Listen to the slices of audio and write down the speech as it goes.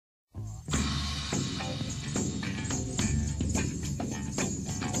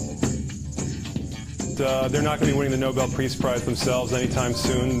they're not going to be winning the Nobel Peace Prize themselves anytime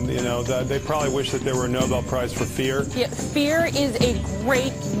soon. You know, they probably wish that there were a Nobel Prize for fear. Yeah, fear is a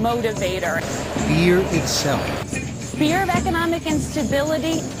great motivator. Fear itself. Fear of economic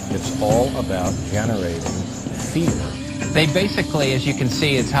instability. It's all about generating fear. They basically, as you can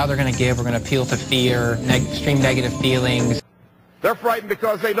see, it's how they're going to give. We're going to appeal to fear, extreme negative feelings. They're frightened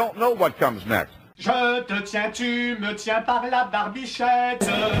because they don't know what comes next. Je te tiens, tu me tiens par la barbichette.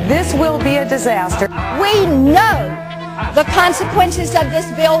 This will be a disaster. We know the consequences of this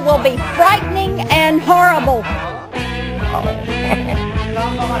bill will be frightening and horrible.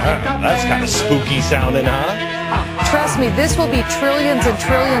 That's kind of spooky sounding, huh? Trust me, this will be trillions and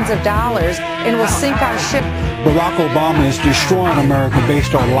trillions of dollars and will sink our ship. Barack Obama is destroying America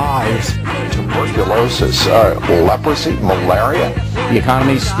based on lies. Tuberculosis, leprosy, malaria. The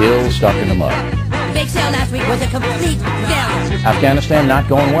economy's still stuck in the mud. Big sale last week was a complete failure. Afghanistan not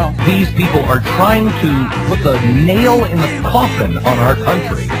going well. These people are trying to put the nail in the coffin on our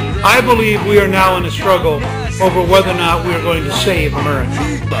country. I believe we are now in a struggle over whether or not we are going to save America.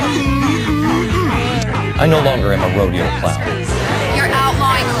 I no longer am a rodeo clown. You're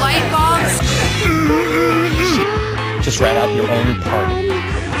outlawing light bulbs. Just rat out your own party.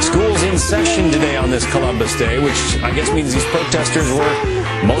 School's in session today on this Columbus Day, which I guess means these protesters were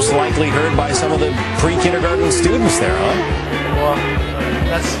most likely heard by some of the pre-kindergarten students there, huh? Well,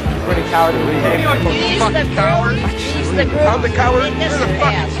 that's pretty cowardly behavior. He's the coward. I'm the coward. You're the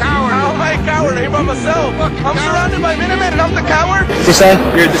fucking coward. How am I a coward? I'm by myself. I'm surrounded by Minutemen and I'm the coward. What's he say?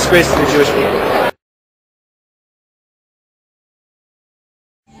 You're a disgrace to the Jewish people.